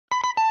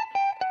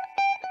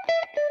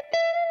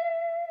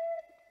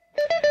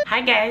Hi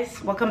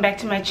guys, welcome back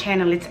to my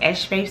channel. It's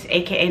Ash Babes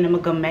aka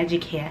Namibian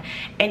Magic here,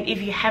 and if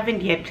you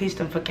haven't yet, please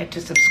don't forget to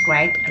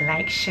subscribe,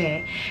 like,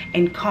 share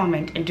and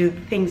comment and do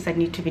the things that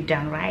need to be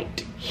done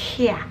right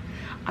here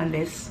on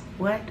this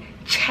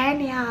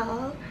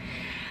channel.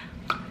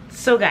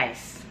 So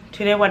guys,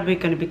 today what we're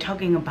going to be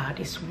talking about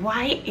is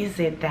why is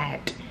it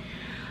that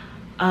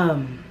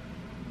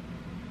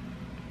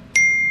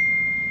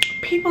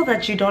people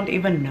that you don't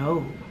even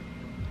know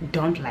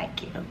don't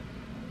like you.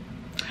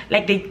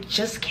 Like they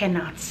just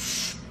cannot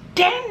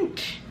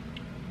stand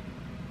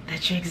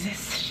that you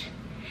exist,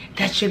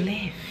 that you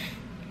live,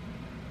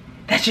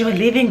 that you are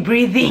living,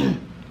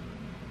 breathing.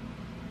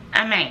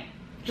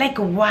 Like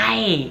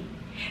why?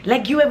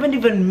 Like you haven't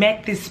even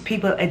met these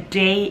people a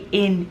day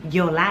in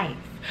your life,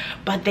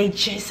 but they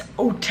just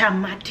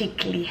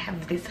automatically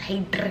have this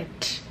hatred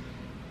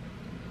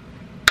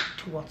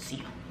towards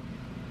you.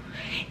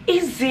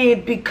 Is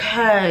it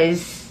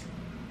because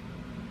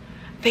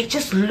they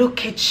just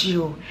look at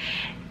you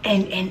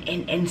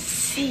and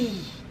see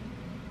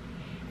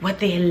what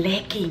they're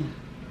lacking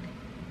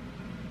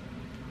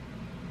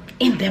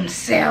in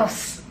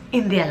themselves,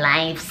 in their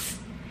lives,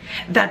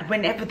 that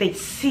whenever they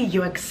see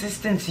your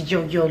existence,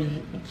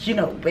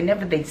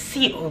 whenever they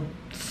see or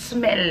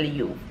smell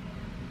you,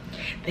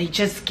 they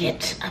just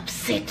get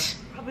upset?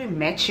 Probably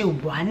met you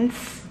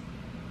once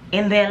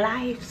in their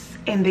lives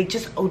and they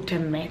just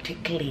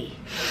automatically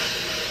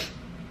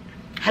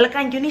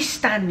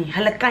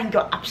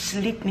you're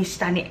absolutely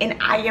stunning.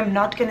 And I am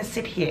not gonna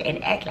sit here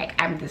and act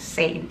like I'm the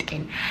saint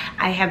and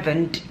I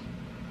haven't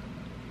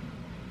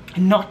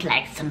not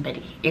liked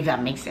somebody, if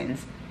that makes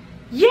sense.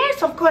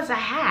 Yes, of course I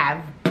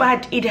have,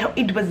 but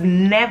it was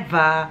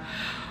never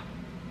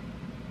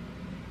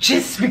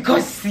just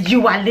because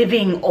you are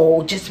living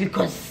or just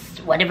because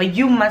whatever.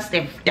 You must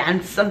have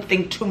done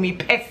something to me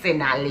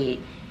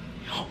personally.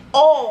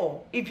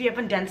 Or if you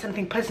haven't done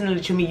something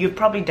personally to me, you've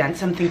probably done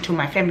something to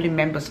my family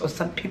members or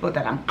some people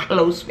that I'm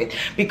close with,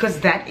 because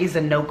that is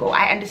a no-go.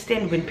 I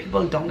understand when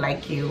people don't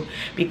like you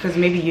because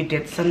maybe you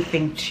did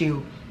something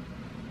to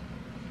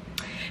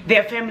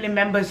their family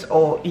members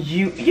or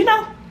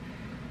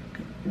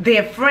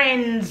their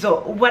friends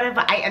or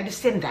whatever. I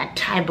understand that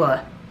type of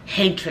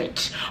hatred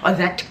or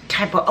that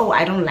type of, oh,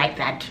 I don't like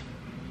that,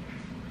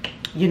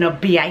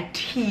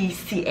 bitch,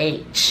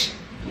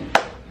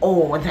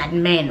 or that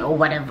man or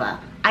whatever.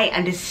 I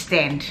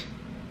understand,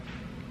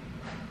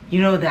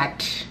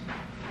 that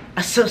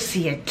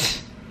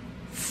associate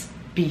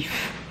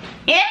beef.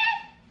 Yeah.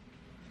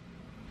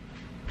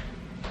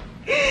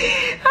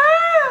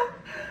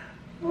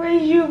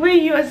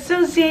 When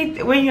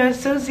you're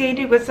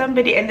associated with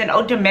somebody and then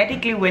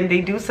automatically when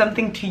they do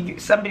something to you,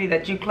 somebody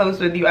that you're close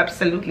with, you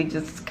absolutely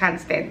just can't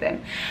stand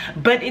them.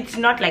 But it's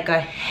not like a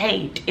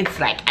hate. It's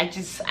like I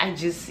just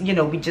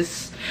we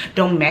just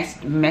don't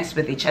mess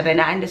with each other.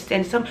 And I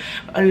understand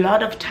a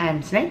lot of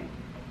times I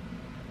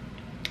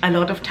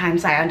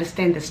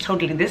understand this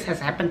totally. This has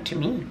happened to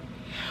me,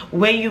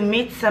 where you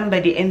meet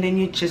somebody and then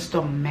you just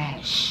don't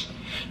mesh.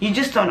 You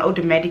just don't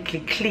automatically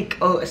click,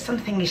 or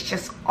something is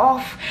just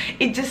off.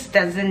 It just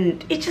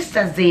doesn't, it's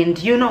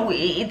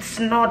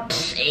not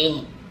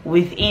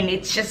within.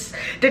 It's just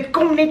that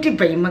community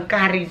by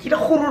makari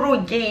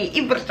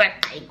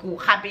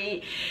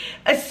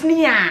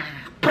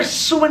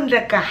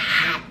persoonlijke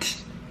hart.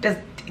 Dat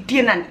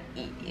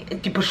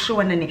die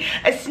persoon nie.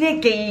 Is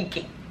nie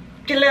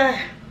kille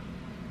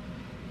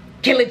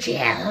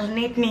gel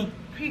net nie.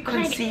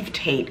 Preconceived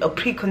hate or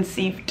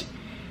preconceived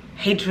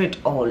hatred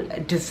or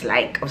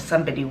dislike of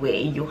somebody, where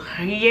you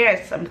hear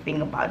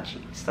something about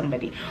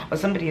somebody, or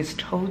somebody has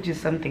told you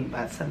something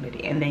about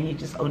somebody, and then you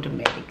just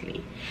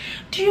automatically.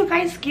 Do you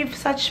guys give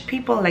such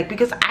people,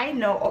 because I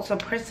know also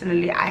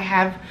personally, I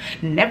have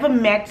never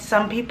met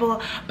some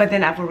people, but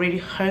then I've already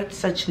heard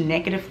such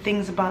negative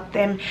things about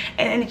them,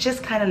 and it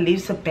just kind of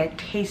leaves a bad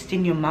taste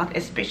in your mouth,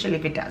 especially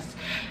if it does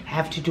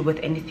have to do with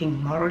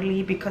anything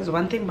morally. Because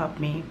one thing about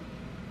me,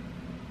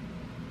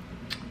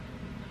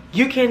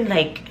 you can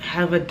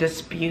have a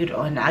dispute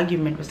or an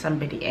argument with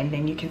somebody and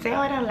then you can say, oh,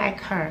 I don't like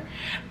her.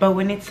 But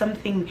when it's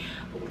something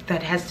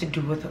that has to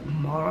do with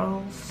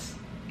morals,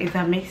 if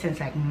that makes sense,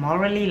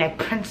 morally,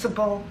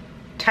 principle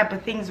type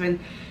of things,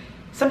 when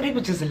some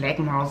people just lack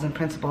morals and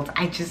principles,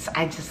 I just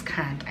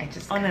can't.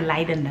 On a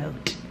lighter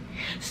note,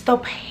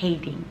 stop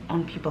hating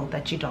on people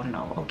that you don't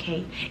know,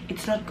 okay?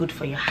 It's not good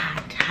for your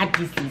heart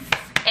diseases.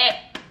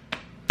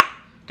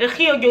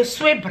 Jou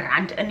sweet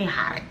brand in die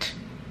hart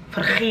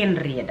vir geen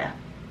rede.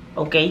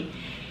 Okay,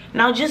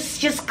 now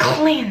just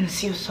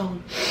cleanse your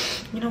soul.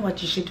 You know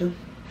what you should do?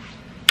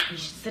 You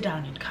should sit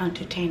down and count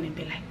to 10 and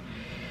be like,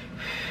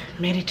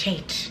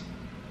 meditate,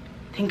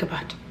 think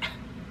about,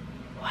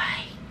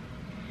 why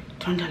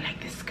don't I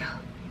like this girl?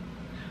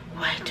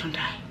 Why don't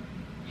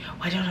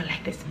I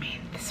like this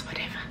man, this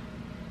whatever?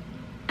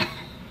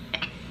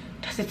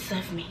 Does it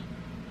serve me?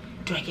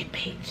 Do I get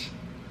paid?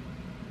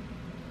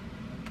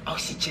 Or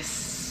is it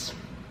just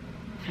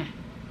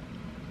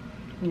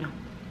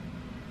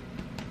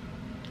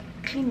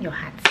clean your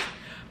hearts.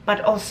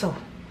 But also,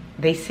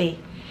 they say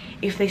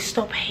if they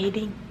stop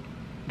hating,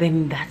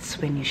 then that's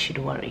when you should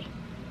worry.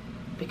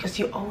 Because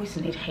you always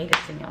need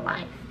haters in your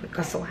life.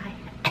 Because why?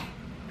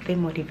 They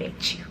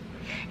motivate you.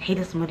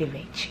 Haters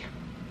motivate you.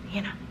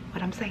 You know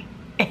what I'm saying?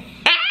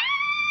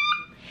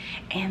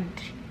 And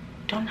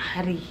don't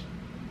hurry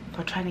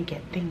for trying to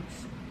get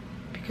things,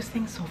 because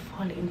things will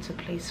fall into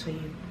place for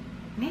you.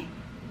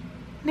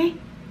 Ne?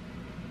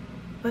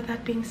 With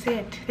that being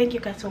said, thank you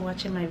guys for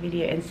watching my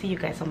video, and see you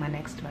guys on my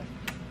next one.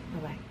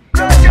 Bye bye.